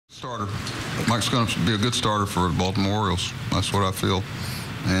Starter. Mike's going to be a good starter for the Baltimore Orioles. That's what I feel.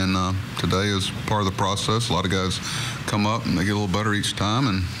 And today is part of the process. A lot of guys come up and they get a little better each time,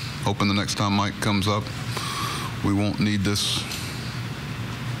 and hoping the next time Mike comes up, we won't need this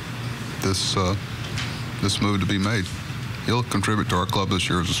move to be made. He'll contribute to our club this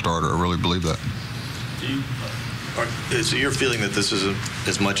year as a starter. I really believe that. So you're feeling that this is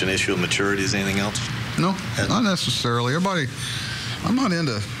as much an issue of maturity as anything else? No, not necessarily. I'm not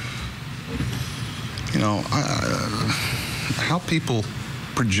into, how people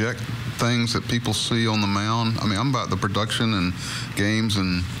project things that people see on the mound. I mean, I'm about the production and games,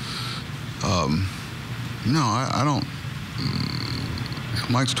 and I don't.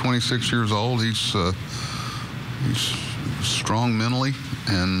 Mike's 26 years old. He's strong mentally,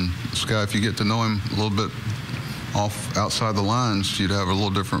 and this guy, if you get to know him a little bit outside the lines, you'd have a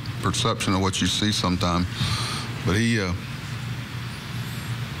little different perception of what you see sometimes. But he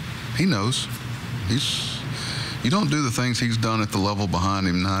knows. You don't do the things he's done at the level behind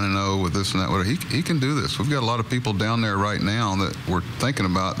him, 9-0 with this and that. Whatever. He can do this. We've got a lot of people down there right now that we're thinking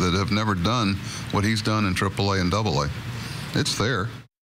about that have never done what he's done in AAA and AA. It's there.